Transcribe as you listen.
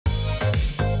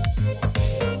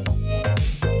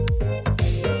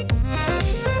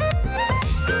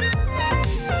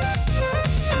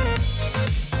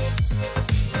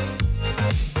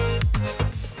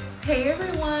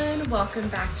welcome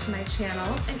back to my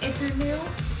channel. And if you're new,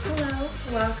 hello,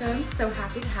 welcome, so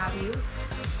happy to have you.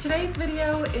 Today's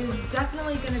video is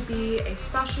definitely going to be a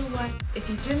special one. If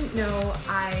you didn't know,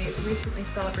 I recently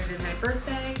celebrated my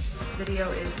birthday. This video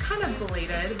is kind of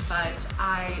belated, but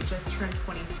I just turned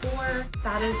 24.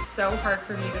 That is so hard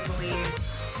for me to believe.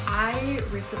 I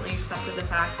recently accepted the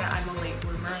fact that I'm a late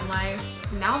bloomer in life.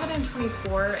 Now that I'm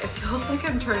 24, it feels like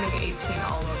I'm turning 18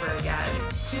 all over again.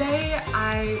 Today,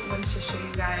 I wanted to show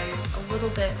you guys a little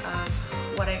bit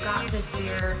of what I got this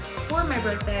year for my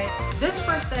birthday. This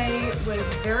birthday was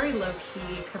very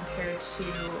low-key compared to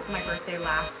my birthday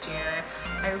last year.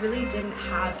 I really didn't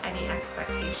have any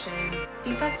expectations. I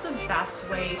think that's the best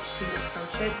way to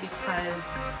approach it because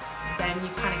then you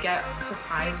kind of get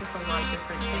surprised with a lot of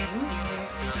different things.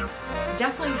 I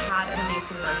definitely had an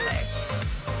amazing birthday.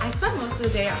 I spent most of the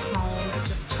day at home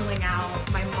just chilling out.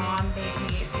 My mom made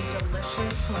me a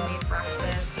delicious homemade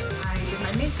breakfast. I did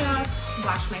my makeup,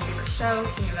 watched my favorite show,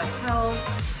 King of the Hill,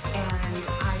 and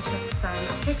I took some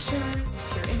pictures.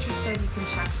 If you're interested, you can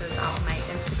check those out on my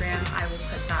Instagram. I will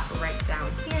put that right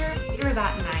down here. Later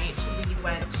that night, we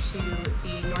went to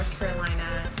the North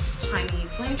Carolina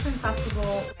Chinese Lantern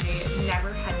Festival. I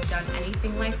never had done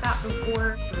anything like that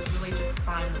before, so it was really just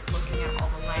fun looking at all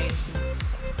the lights and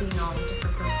seeing all the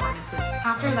different performances.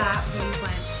 After that, we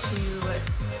went to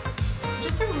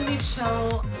just a really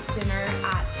chill dinner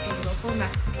at a local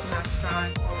Mexican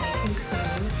restaurant called Lake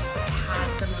Cancun. I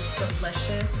had the most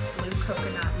delicious blue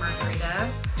coconut margarita.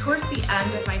 Towards the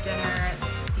end of my dinner,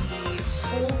 the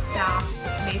whole staff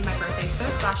made my birthday so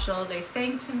special. They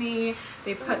sang to me,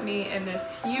 they put me in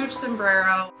this huge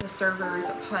sombrero. The servers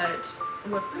put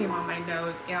whipped cream on my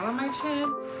nose and on my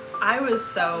chin. I was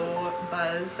so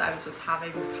buzzed. I was just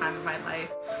having the time of my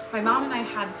life. My mom and I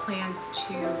had plans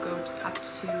to go up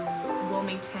to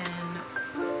Wilmington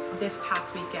this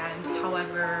past weekend.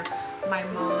 However, my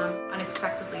mom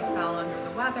unexpectedly fell under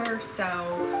the weather, so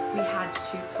we had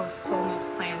to postpone those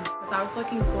plans. I was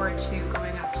looking forward to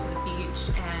going up to the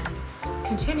beach and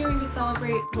continuing to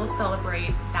celebrate. We'll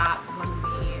celebrate that when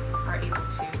we are able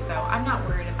to, so I'm not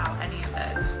worried about any of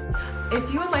it.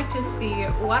 If you would like to see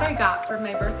what I got for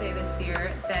my birthday this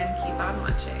year, then keep on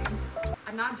watching.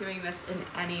 I'm not doing this in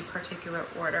any particular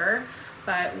order,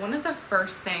 but one of the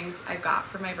first things I got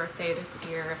for my birthday this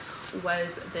year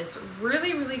was this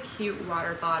really cute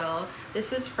water bottle.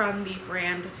 This is from the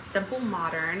brand Simple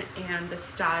Modern, and the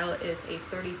style is a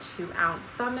 32-ounce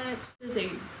Summit. This is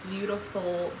a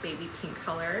beautiful baby pink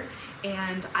color,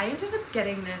 and I ended up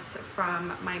getting this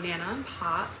from my Nana and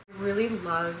Pop. I really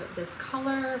love this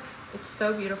color. It's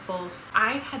so beautiful.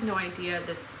 I had no idea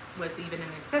this was even in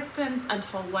existence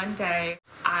until one day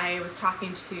I was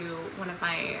talking to one of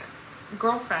my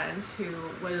girlfriends who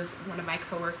was one of my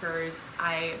coworkers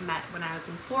I met when I was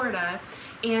in Florida,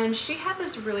 and she had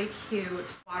this really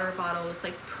cute water bottle. It was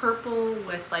like purple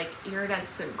with like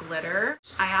iridescent glitter.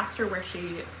 I asked her where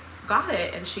she got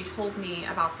it, and she told me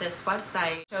about this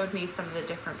website, showed me some of the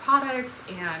different products,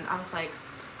 and I was like,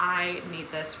 I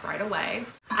need this right away.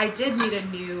 I did need a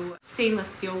new stainless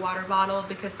steel water bottle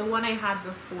because the one I had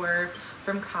before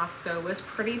from Costco was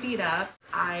pretty beat up.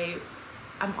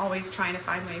 I'm always trying to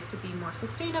find ways to be more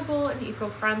sustainable and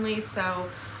eco-friendly, so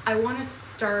I want to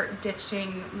start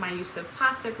ditching my use of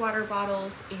plastic water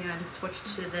bottles and switch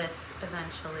to this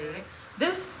eventually.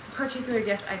 This particular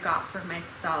gift I got for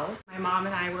myself. My mom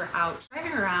and I were out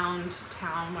driving around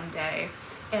town one day,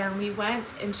 and we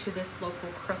went into this local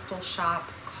crystal shop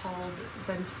called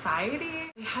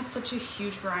Zensiety. They had such a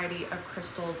huge variety of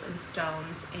crystals and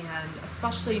stones, and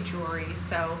especially jewelry.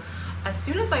 So as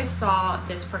soon as I saw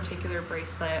this particular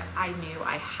bracelet, I knew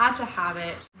I had to have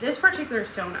it. This particular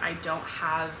stone I don't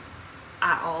have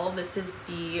at all. This is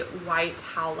the white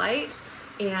howlite.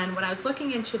 And when I was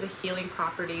looking into the healing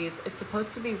properties, it's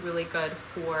supposed to be really good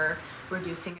for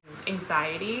reducing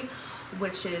anxiety,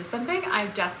 which is something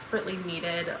I've desperately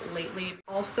needed lately.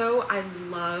 Also, I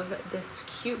love this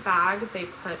cute bag they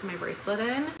put my bracelet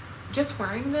in. Just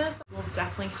wearing this will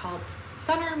definitely help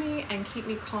center me and keep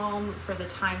me calm for the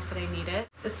times that I need it.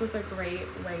 This was a great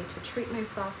way to treat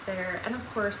myself there, and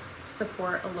of course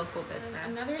support a local business.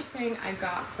 And another thing I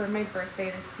got for my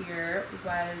birthday this year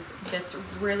was this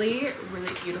really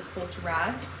beautiful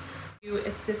dress.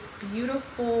 It's this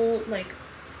beautiful like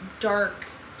dark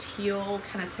teal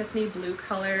kind of Tiffany blue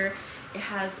color. It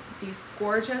has these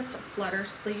gorgeous flutter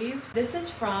sleeves. This is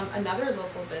from another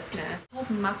local business called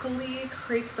Muckalee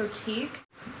Creek Boutique.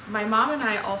 My mom and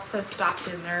I also stopped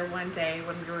in there one day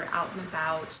when we were out and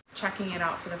about checking it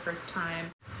out for the first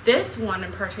time. This one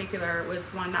in particular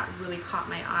was one that really caught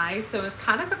my eye. So it was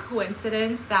kind of a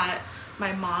coincidence that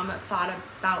my mom thought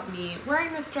about me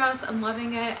wearing this dress and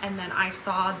loving it, and then I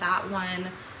saw that one,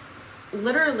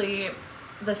 literally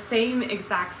the same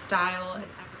exact style.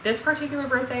 This particular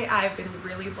birthday, I've been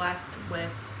really blessed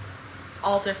with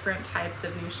all different types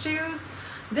of new shoes.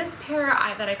 This pair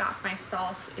that I got for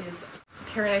myself is a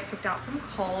pair that I picked out from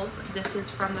Kohl's. This is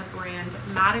from the brand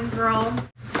Madden Girl.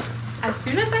 As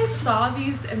soon as I saw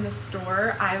these in the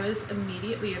store, I was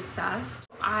immediately obsessed.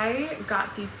 I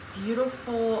got these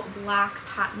beautiful black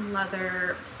patent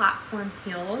leather platform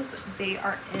heels. They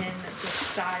are in the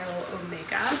style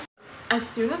Omega. As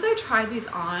soon as I tried these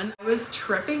on, I was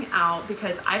tripping out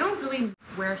because I don't really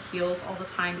wear heels all the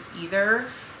time either,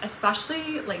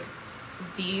 especially like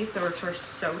these, which are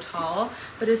so tall.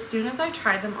 But as soon as I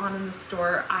tried them on in the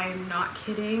store, I'm not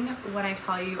kidding when I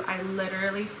tell you, I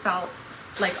literally felt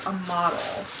like a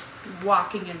model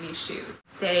walking in these shoes.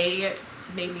 They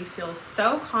made me feel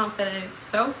so confident,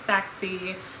 so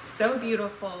sexy, so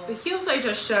beautiful. The heels I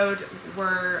just showed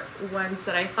were ones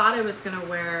that I thought I was gonna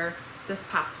wear this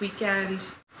past weekend.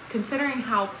 Considering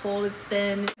how cold it's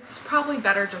been, it's probably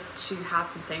better just to have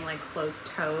something like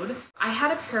closed-toed. I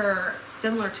had a pair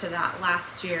similar to that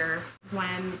last year.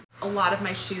 When a lot of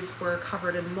my shoes were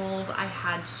covered in mold, I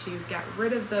had to get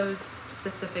rid of those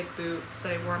specific boots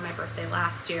that I wore on my birthday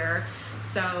last year.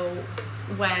 So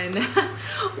when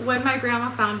my grandma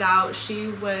found out, she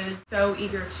was so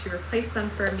eager to replace them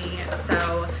for me.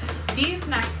 So these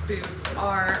next boots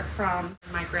are from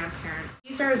my grandparents.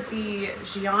 These are the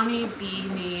Gianni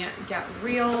Bini Get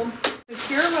Real.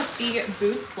 So here are what the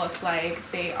boots look like.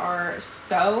 They are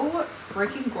so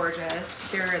freaking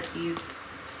gorgeous. They're these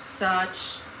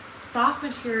such soft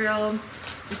material,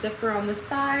 zipper on the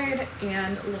side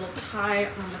and a little tie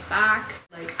on the back.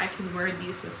 Like, I can wear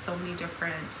these with so many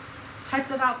different types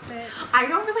of outfits. I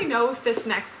don't really know if this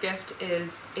next gift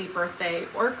is a birthday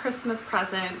or Christmas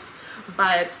present,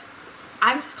 but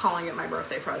I'm just calling it my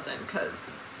birthday present because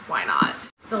why not?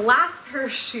 The last pair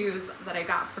of shoes that I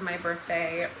got for my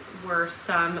birthday were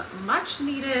some much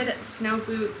needed snow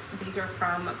boots. These are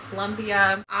from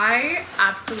Columbia. I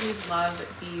absolutely love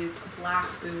these black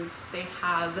boots. They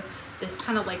have this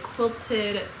kind of like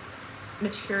quilted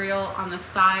material on the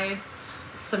sides,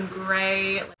 some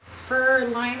gray fur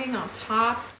lining on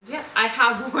top. Yeah, I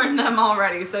have worn them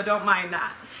already, so don't mind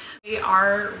that. They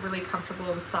are really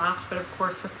comfortable and soft, but of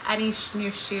course with any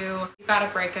new shoe, you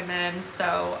gotta break them in,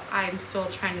 so I'm still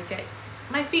trying to get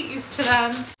my feet used to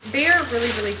them. They are really,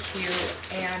 really cute,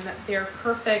 and they're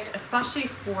perfect, especially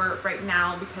for right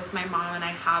now because my mom and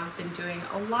I have been doing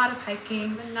a lot of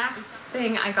hiking. The next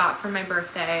thing I got for my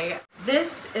birthday,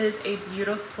 this is a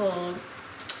beautiful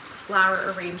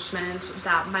flower arrangement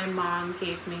that my mom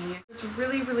gave me. It was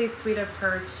really, really sweet of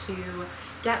her to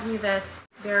get me this.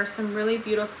 There are some really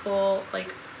beautiful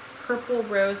like purple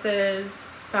roses,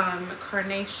 some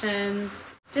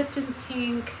carnations dipped in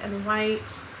pink and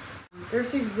white.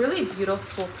 There's these really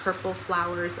beautiful purple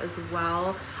flowers as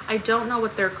well. I don't know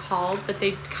what they're called, but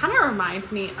they kind of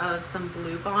remind me of some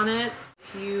blue bonnets.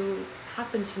 If you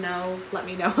happen to know, let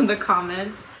me know in the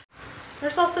comments.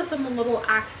 There's also some little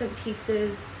accent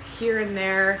pieces here and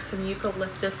there, some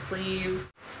eucalyptus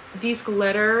leaves. These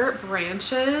glitter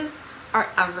branches are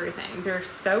everything. They're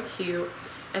so cute.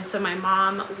 And so my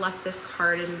mom left this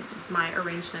card in my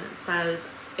arrangement. It says,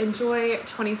 "Enjoy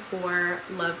 24,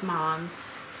 love mom."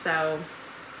 So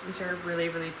these are really,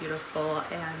 really beautiful,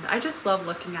 and I just love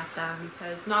looking at them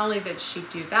because not only did she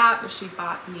do that, but she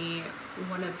bought me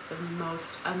one of the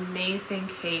most amazing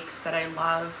cakes that I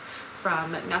love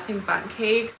from Nothing Bundt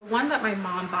Cakes. The one that my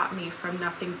mom bought me from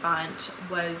Nothing Bundt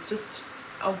was just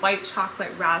a white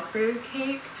chocolate raspberry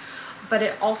cake, but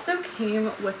it also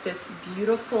came with this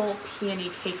beautiful peony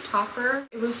cake topper.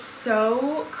 It was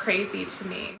so crazy to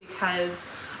me because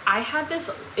I had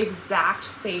this exact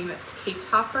same cake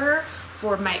topper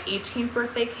for my 18th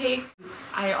birthday cake.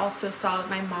 I also saw that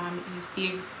my mom used the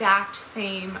exact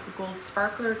same gold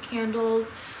sparkler candles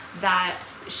that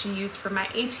she used for my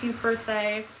 18th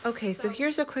birthday. Okay, so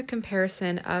here's a quick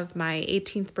comparison of my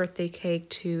 18th birthday cake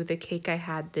to the cake I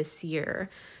had this year.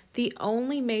 The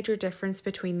only major difference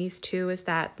between these two is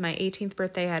that my 18th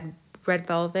birthday had red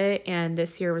velvet and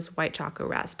this year was white chocolate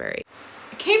raspberry.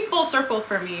 It came full circle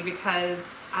for me because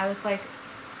I was like,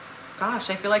 gosh,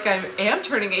 I feel like I am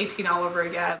turning 18 all over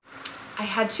again. I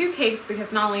had two cakes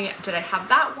because not only did I have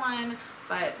that one,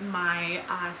 but my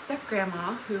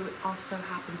step-grandma, who also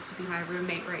happens to be my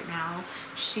roommate right now,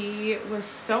 she was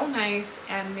so nice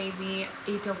and made me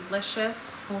a delicious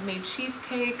homemade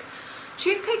cheesecake.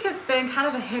 Cheesecake has been kind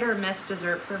of a hit or miss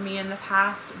dessert for me in the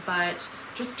past, but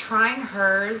just trying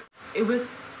hers, it was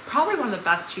probably one of the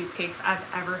best cheesecakes I've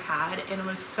ever had, and it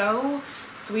was so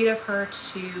sweet of her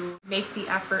to make the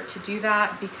effort to do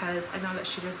that, because I know that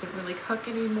she doesn't really cook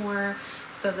anymore.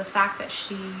 So the fact that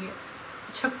she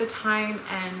took the time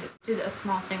and did a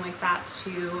small thing like that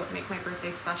to make my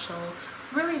birthday special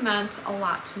really meant a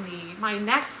lot to me. My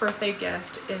next birthday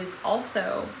gift is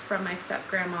also from my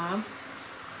step-grandma.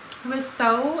 It was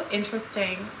so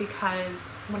interesting because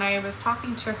when I was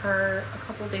talking to her a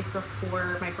couple days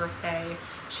before my birthday,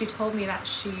 she told me that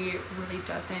she really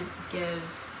doesn't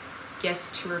give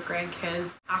gifts to her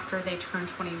grandkids after they turn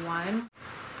 21.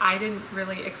 I didn't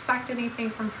really expect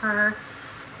anything from her.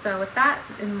 So with that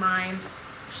in mind,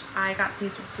 I got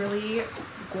these really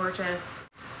gorgeous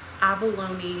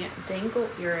abalone dangle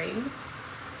earrings.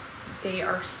 They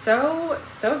are so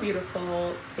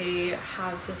beautiful. They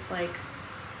have this like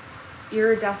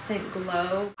iridescent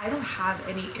glow. I don't have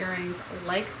any earrings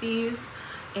like these,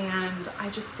 and I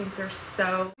just think they're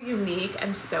so unique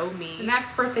and so me. The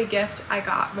next birthday gift I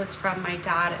got was from my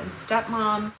dad and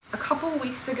stepmom. A couple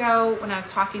weeks ago when I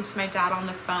was talking to my dad on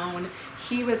the phone,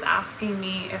 he was asking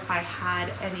me if I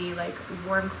had any like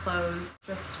warm clothes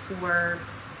just for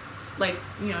like,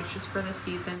 you know, just for the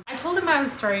season. I told him I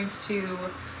was starting to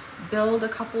build a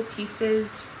couple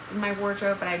pieces in my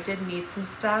wardrobe, but I did need some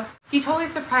stuff. He totally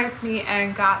surprised me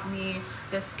and got me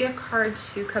this gift card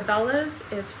to Cabela's.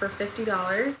 It's for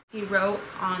 $50. He wrote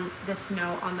on this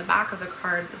note on the back of the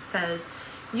card that says,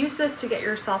 "Use this to get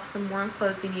yourself some warm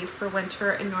clothes you need for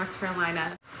winter in North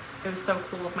Carolina." It was so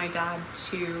cool of my dad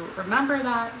to remember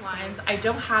that lines. I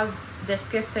don't have this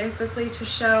gift physically to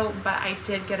show, but I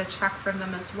did get a check from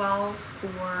them as well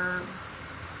for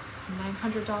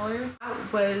 $900.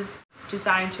 That was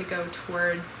designed to go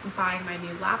towards buying my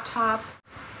new laptop.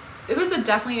 It was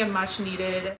definitely a much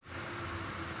needed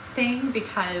thing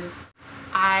because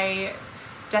I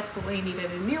desperately needed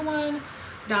a new one.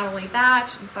 Not only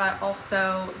that, but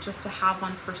also just to have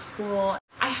one for school.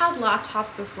 I had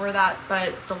laptops before that,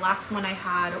 but the last one I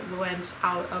had went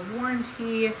out of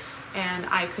warranty and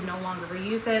I could no longer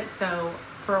use it. So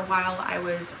for a while I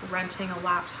was renting a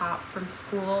laptop from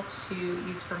school to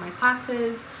use for my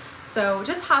classes. So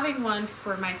just having one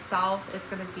for myself is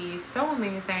going to be so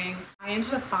amazing. I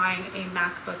ended up buying a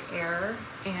MacBook Air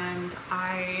and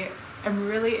I am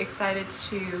really excited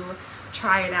to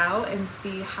try it out and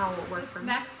see how it works for me.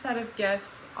 Next set of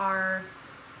gifts are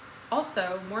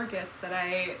also more gifts that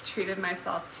I treated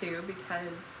myself to,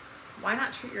 because why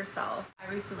not treat yourself? I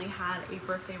recently had a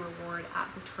birthday reward at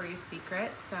Victoria's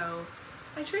Secret, so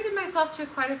I treated myself to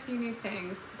quite a few new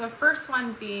things. The first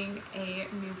one being a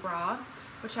new bra,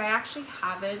 which I actually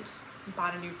haven't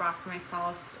bought a new bra for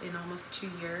myself in almost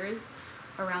 2 years.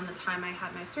 Around the time I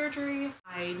had my surgery,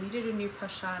 I needed a new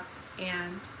push-up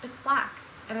and it's black,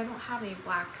 and I don't have any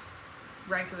black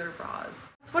regular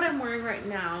bras. That's what I'm wearing right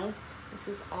now. This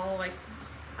is all like,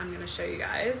 I'm gonna show you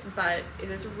guys, but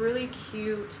it is really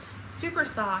cute, super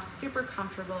soft, super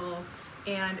comfortable,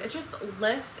 and it just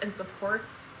lifts and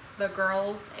supports the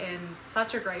girls in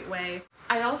such a great way.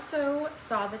 I also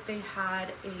saw that they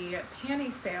had a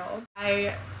panty sale.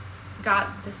 I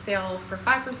got the sale for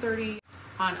 5 for $30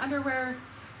 on underwear,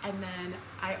 and then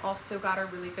I also got a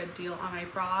really good deal on my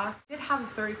bra. I did have a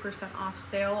 30% off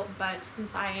sale, but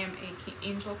since I am a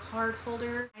Angel card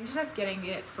holder, I ended up getting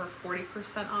it for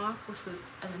 40% off, which was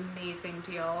an amazing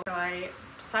deal. So I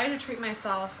decided to treat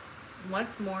myself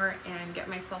once more and get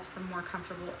myself some more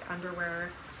comfortable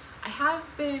underwear. I have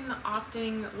been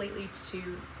opting lately to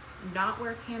not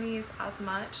wear panties as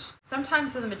much.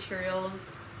 Sometimes the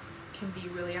materials can be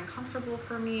really uncomfortable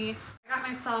for me. I got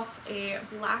myself a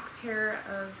black pair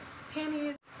of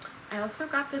panties. I also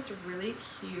got this really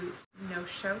cute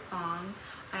no-show thong.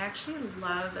 I actually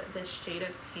love this shade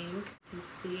of pink. You can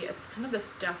see it's kind of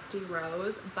this dusty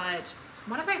rose, but it's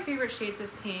one of my favorite shades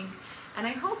of pink, and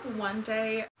I hope one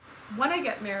day when I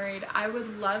get married, I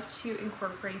would love to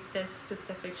incorporate this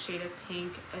specific shade of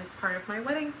pink as part of my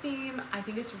wedding theme. I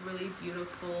think it's really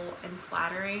beautiful and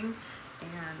flattering,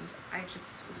 and I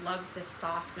just love this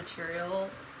soft material.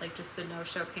 Like, just the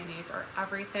no-show panties are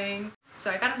everything. So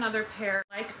I got another pair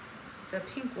like the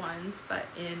pink ones, but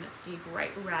in a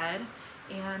bright red,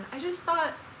 and I just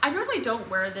thought, I normally don't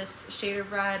wear this shade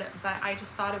of red, but I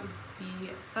just thought it would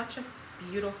be such a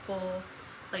beautiful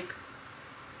like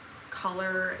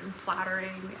color and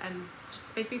flattering and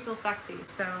just make me feel sexy.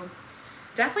 So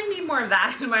definitely need more of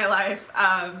that in my life,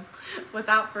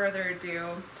 without further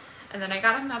ado. And then I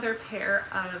got another pair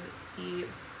of the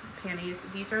panties.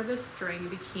 These are the string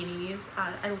bikinis.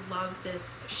 I love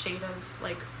this shade of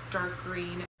like dark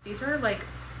green. These are like,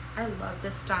 I love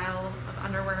this style of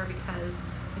underwear because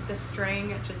like the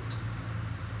string, it just,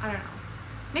 I don't know,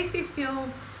 makes you feel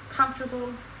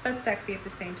comfortable but sexy at the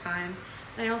same time.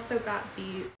 And I also got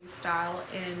the style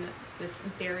in this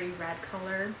berry red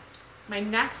color. My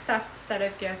next set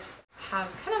of gifts have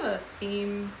kind of a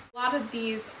theme. A lot of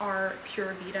these are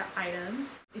Pura Vida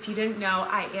items. If you didn't know,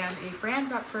 I am a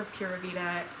brand rep for Pura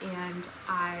Vida and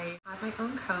I have my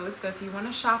own code. So if you want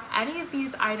to shop any of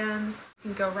these items,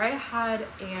 you can go right ahead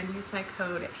and use my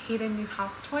code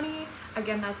HaydenNewhouse20.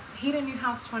 Again, that's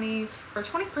HaydenNewhouse20 for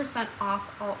 20% off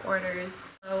all orders.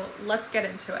 So let's get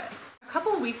into it. A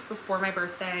couple of weeks before my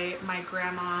birthday, my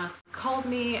grandma called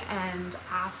me and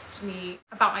asked me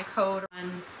about my code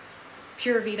on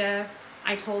Pura Vida.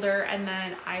 I told her, and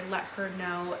then I let her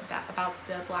know that about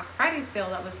the Black Friday sale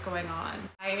that was going on.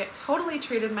 I totally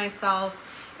treated myself.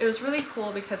 It was really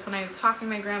cool because when I was talking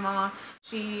to my grandma,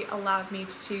 she allowed me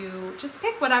to just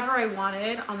pick whatever I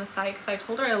wanted on the site because I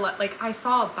told her I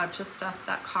saw a bunch of stuff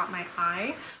that caught my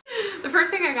eye. The first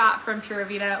thing I got from Pura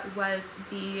Vida was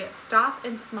the Stop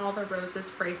and Smell the Roses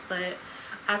bracelet.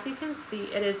 As you can see,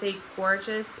 it is a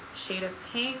gorgeous shade of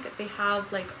pink. They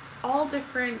have like all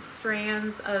different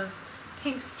strands of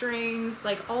pink strings,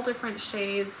 like all different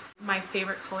shades. My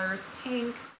favorite color is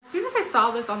pink. As soon as I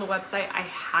saw this on the website, I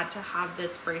had to have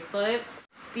this bracelet.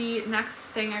 The next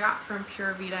thing I got from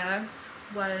Pura Vida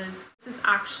was, this is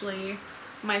actually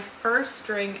my first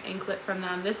string anklet from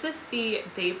them. This is the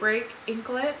Daybreak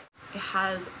anklet. It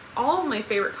has all of my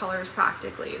favorite colors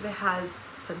practically. It has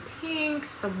some pink,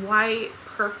 some white,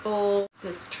 purple,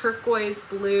 this turquoise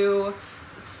blue.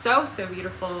 So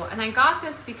beautiful. And I got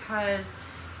this because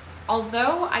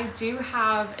although I do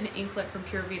have an anklet from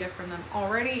Pura Vida from them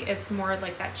already, it's more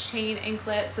like that chain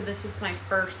anklet. So this is my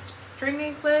first string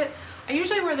anklet. I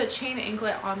usually wear the chain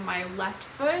anklet on my left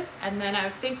foot, and then I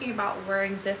was thinking about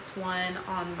wearing this one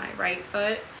on my right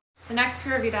foot. The next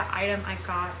Pura Vida item I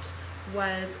got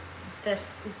was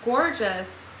this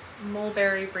gorgeous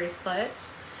mulberry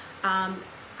bracelet.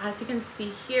 As you can see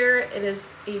here, it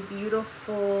is a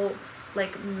beautiful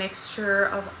like mixture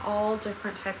of all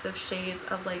different types of shades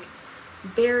of like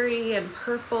berry and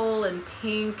purple and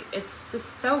pink. It's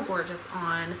just so gorgeous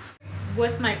on.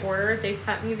 With my order, they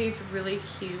sent me these really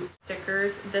cute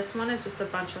stickers. This one is just a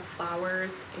bunch of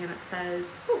flowers and it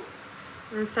says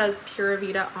Pura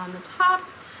Vida on the top.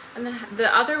 And then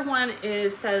the other one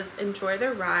says enjoy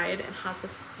the ride and has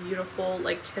this beautiful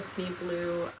like Tiffany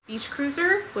blue beach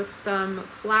cruiser with some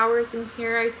flowers in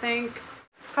here, I think.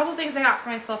 A couple things I got for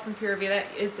myself from Pura Vida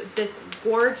is this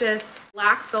gorgeous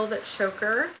black velvet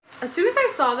choker. As soon as I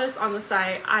saw this on the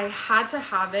site, I had to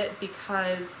have it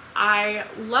because I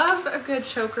love a good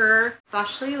choker,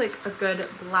 especially like a good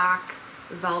black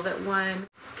velvet one,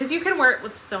 because you can wear it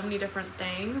with so many different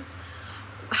things.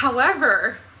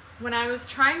 However, when I was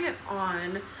trying it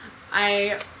on,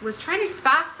 I was trying to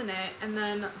fasten it and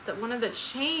then one of the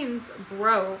chains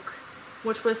broke,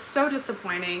 which was so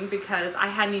disappointing because I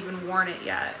hadn't even worn it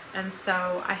yet. And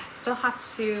so I still have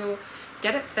to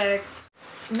get it fixed.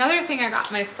 Another thing I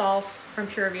got myself from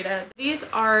Pura Vida, these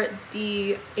are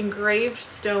the engraved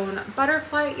stone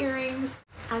butterfly earrings.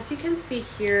 As you can see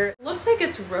here, it looks like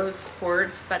it's rose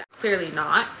quartz, but clearly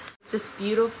not. It's this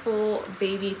beautiful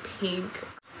baby pink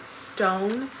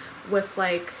stone with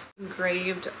like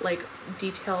engraved like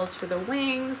details for the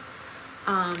wings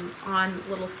on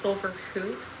little silver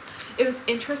hoops. It was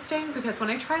interesting because when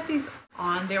I tried these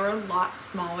on, they were a lot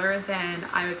smaller than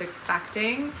I was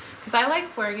expecting because I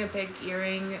like wearing a big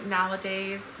earring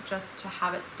nowadays just to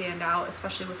have it stand out,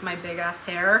 especially with my big ass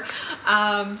hair.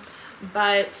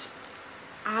 But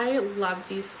I love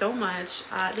these so much.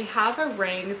 They have a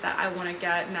ring that I want to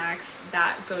get next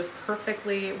that goes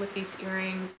perfectly with these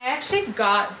earrings. I actually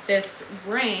got this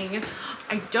ring.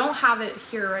 I don't have it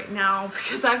here right now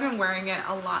because I've been wearing it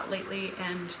a lot lately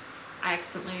and I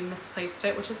accidentally misplaced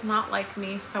it, which is not like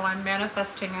me, so I'm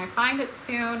manifesting I find it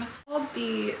soon. It's called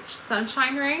the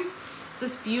Sunshine Ring. It's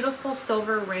this beautiful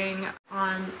silver ring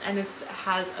on, and it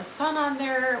has a sun on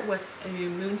there with a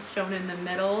moonstone in the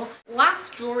middle.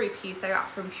 Last jewelry piece I got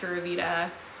from Pura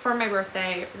Vida for my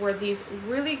birthday were these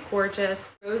really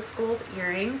gorgeous rose gold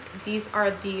earrings. These are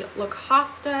the La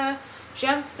Costa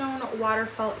gemstone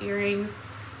waterfall earrings.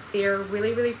 They're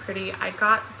really, really pretty.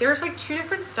 There's like two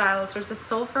different styles. There's a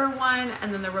silver one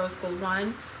and then the rose gold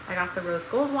one. I got the rose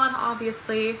gold one,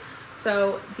 obviously.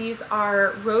 So these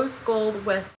are rose gold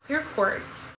with clear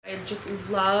quartz. I just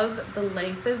love the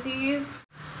length of these.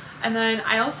 And then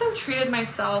I also treated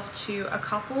myself to a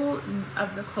couple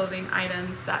of the clothing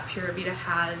items that Pura Vida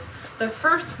has. The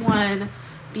first one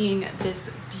being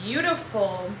this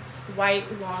beautiful white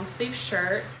long sleeve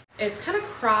shirt. It's kind of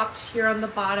cropped here on the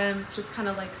bottom, just kind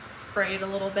of like frayed a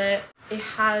little bit. It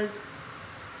has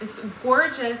this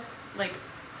gorgeous like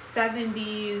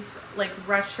 70s like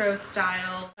retro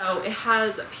style. So it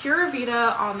has Pura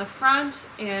Vida on the front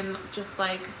and just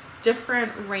like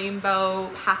different rainbow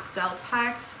pastel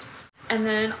text. And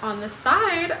then on the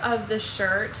side of the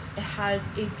shirt, it has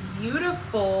a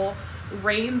beautiful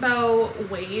rainbow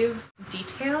wave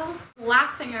detail. The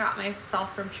last thing I got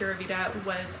myself from Pura Vida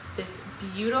was this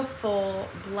beautiful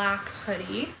black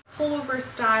hoodie, pullover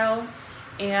style,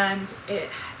 and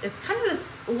it's kind of this,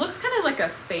 looks kind of like a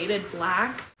faded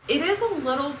black. It is a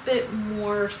little bit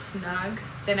more snug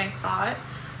than I thought,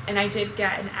 and I did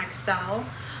get an XL,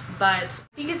 but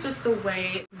I think it's just the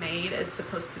way it's made is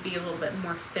supposed to be a little bit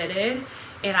more fitted,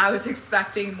 and I was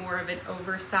expecting more of an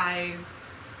oversized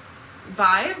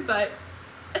vibe, but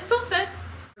it still fits.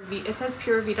 It says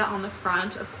Pura Vida on the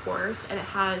front, of course, and it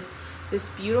has this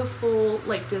beautiful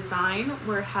like design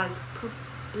where it has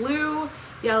blue,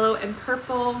 yellow, and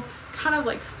purple kind of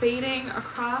like fading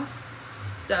across.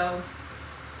 So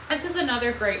this is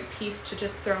another great piece to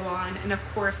just throw on, and of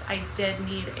course I did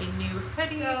need a new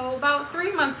hoodie. So about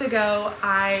 3 months ago,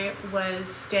 I was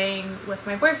staying with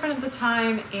my boyfriend at the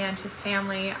time and his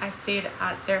family. I stayed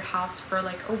at their house for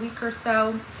like a week or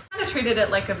so. Kind of treated it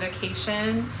like a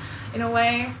vacation in a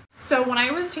way. So when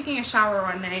I was taking a shower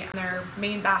one night in their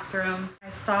main bathroom,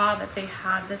 I saw that they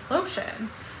had this lotion.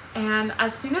 And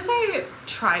as soon as I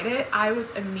tried it, I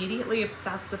was immediately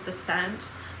obsessed with the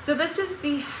scent. So this is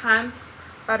the Hempz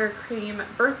Buttercream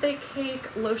Birthday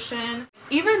Cake Lotion.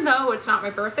 Even though it's not my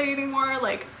birthday anymore,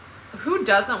 like who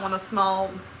doesn't want to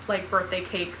smell like birthday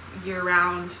cake year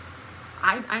round?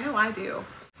 I know I do.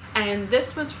 And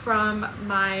this was from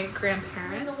my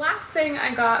grandparents. And the last thing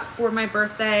I got for my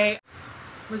birthday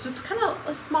was just kind of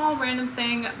a small random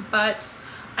thing, but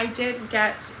I did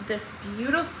get this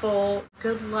beautiful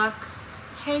Good Luck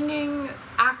hanging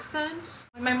accent.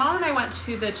 When my mom and I went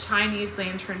to the Chinese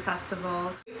Lantern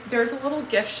Festival, there's a little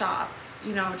gift shop,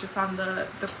 you know, just on the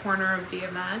corner of the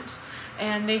event,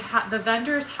 and they had, the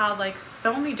vendors had like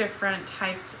so many different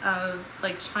types of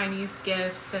like Chinese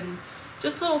gifts and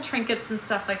just little trinkets and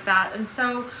stuff like that. And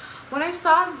so when I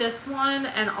saw this one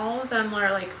and all of them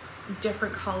are like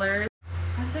different colors,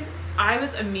 I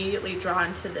was immediately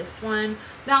drawn to this one,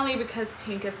 not only because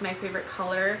pink is my favorite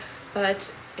color,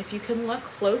 but if you can look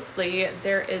closely,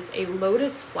 there is a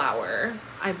lotus flower,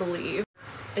 I believe,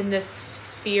 in this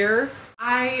sphere.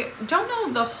 I don't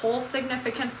know the whole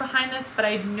significance behind this, but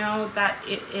I know that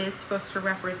it is supposed to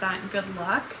represent good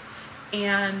luck,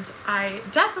 and I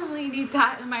definitely need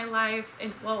that in my life,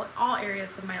 in all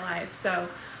areas of my life. So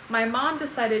my mom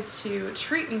decided to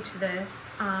treat me to this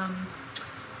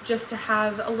just to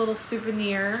have a little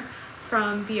souvenir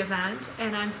from the event,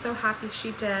 and I'm so happy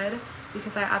she did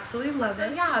because I absolutely love it.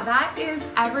 So yeah, that is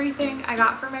everything I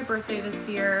got for my birthday this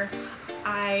year.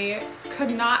 I could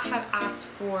not have asked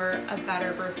for a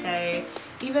better birthday,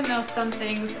 even though some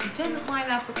things didn't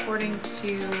line up according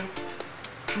to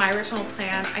my original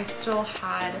plan. I still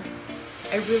had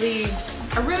a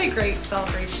really great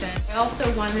celebration. I also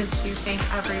wanted to thank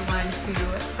everyone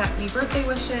who sent me birthday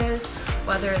wishes,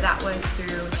 whether that was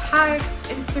through text,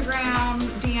 Instagram,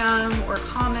 DM, or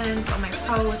comments on my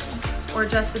post, or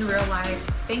just in real life.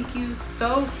 Thank you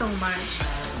so much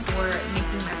for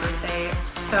making my birthday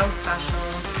so special.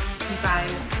 You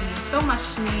guys mean so much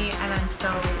to me, and I'm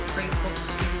so grateful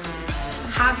to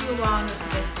have you along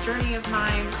this journey of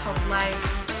mine called life,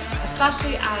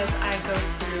 especially as I go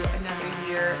through another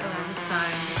year around the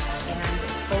sun and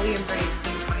fully embrace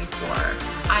being 24.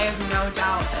 I have no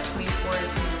doubt that 24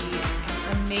 is going to be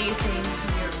an amazing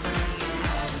year for me,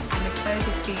 and I'm excited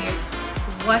to see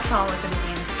what's all going to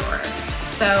be in store.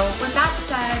 So with that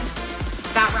said,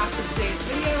 that wraps up today's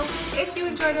video. If you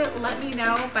enjoyed it, let me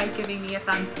know by giving me a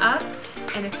thumbs up.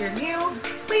 And if you're new,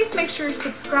 please make sure to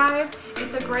subscribe.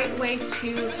 It's a great way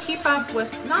to keep up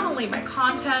with not only my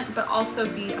content, but also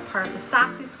be a part of the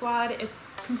Sassy Squad. It's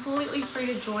completely free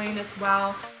to join as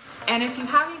well. And if you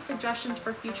have any suggestions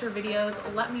for future videos,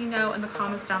 let me know in the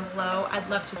comments down below. I'd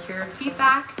love to hear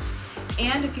feedback.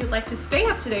 And if you'd like to stay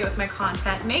up to date with my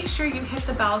content, make sure you hit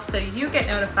the bell so you get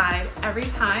notified every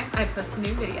time I post a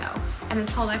new video. And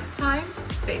until next time,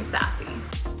 stay sassy.